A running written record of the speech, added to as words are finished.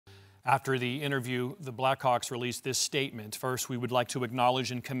After the interview, the Blackhawks released this statement. First, we would like to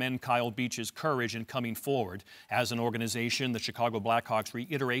acknowledge and commend Kyle Beach's courage in coming forward. As an organization, the Chicago Blackhawks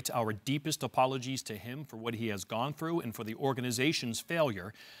reiterate our deepest apologies to him for what he has gone through and for the organization's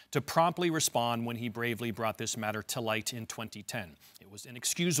failure to promptly respond when he bravely brought this matter to light in 2010. It was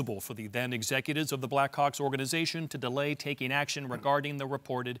inexcusable for the then executives of the Blackhawks organization to delay taking action regarding the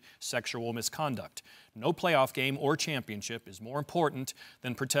reported sexual misconduct. No playoff game or championship is more important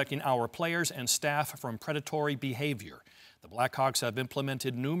than protecting our players and staff from predatory behavior. The Blackhawks have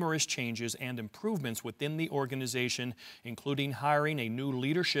implemented numerous changes and improvements within the organization, including hiring a new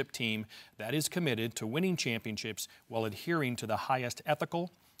leadership team that is committed to winning championships while adhering to the highest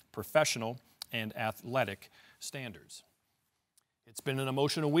ethical, professional, and athletic standards. It's been an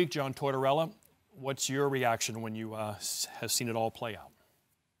emotional week, John Tortorella. What's your reaction when you have seen it all play out?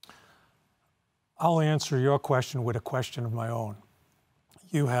 I'll answer your question with a question of my own.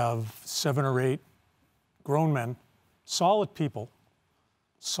 You have 7 or 8 grown men, solid people,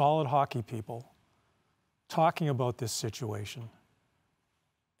 solid hockey people, talking about this situation,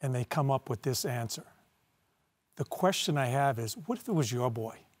 and they come up with this answer. The question I have is, what if it was your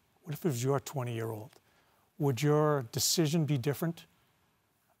boy? What if it was your 20-year-old? Would your decision be different?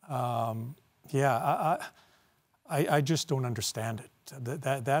 I just don't understand it.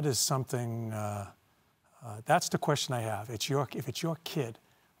 That is something, that's the question I have. If it's your kid,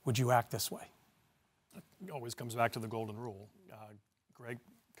 would you act this way? It always comes back to the golden rule. Greg,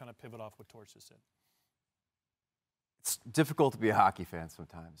 kind of pivot off what Torch just said. It's difficult to be a hockey fan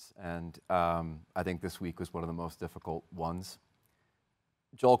sometimes, and I think this week was one of the most difficult ones.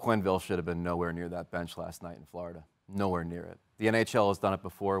 Joel Quenneville should have been nowhere near that bench last night in Florida. Nowhere near it. The NHL has done it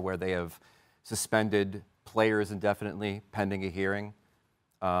before where they have suspended players indefinitely pending a hearing.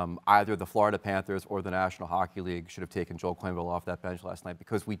 Either the Florida Panthers or the National Hockey League should have taken Joel Quenneville off that bench last night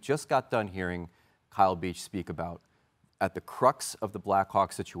because we just got done hearing Kyle Beach speak about at the crux of the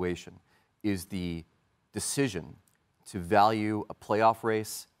Blackhawks situation is the decision to value a playoff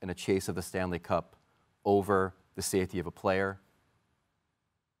race and a chase of the Stanley Cup over the safety of a player,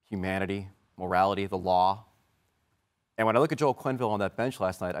 humanity, morality, the law. And when I look at Joel Quenneville on that bench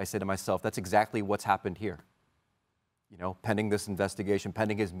last night, I say to myself, that's exactly what's happened here. You know, pending this investigation,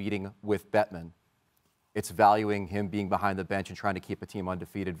 pending his meeting with Bettman, it's valuing him being behind the bench and trying to keep a team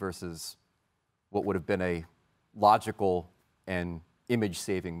undefeated versus what would have been a logical and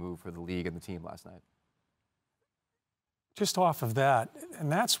image-saving move for the league and the team last night. Just off of that, and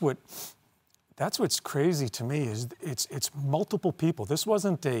that's what's crazy to me is it's multiple people. This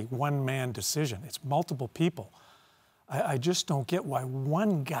wasn't a one-man decision. It's multiple people. I just don't get why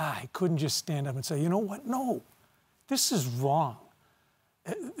one guy couldn't just stand up and say, you know what, no, this is wrong.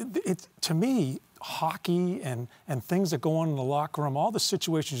 To me, hockey and things that go on in the locker room, all the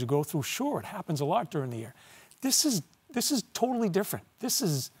situations you go through, sure, it happens a lot during the year. This is totally different. This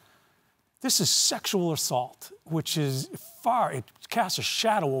is sexual assault, which is it casts a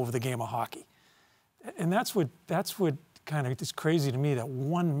shadow over the game of hockey. And that's what kind of is crazy to me, that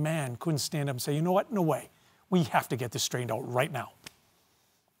one man couldn't stand up and say, you know what, no way. We have to get this straightened out right now.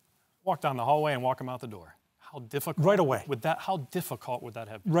 Walk down the hallway and walk him out the door. How difficult? Right away. How difficult would that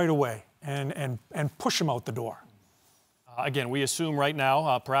have been? Right away, and push him out the door. Again, we assume right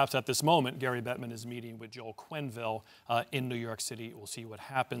now, perhaps at this moment, Gary Bettman is meeting with Joel Quenneville in New York City. We'll see what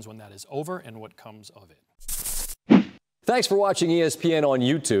happens when that is over and what comes of it. Thanks for watching ESPN on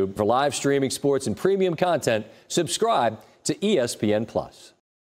YouTube. For live streaming sports and premium content, subscribe to ESPN+.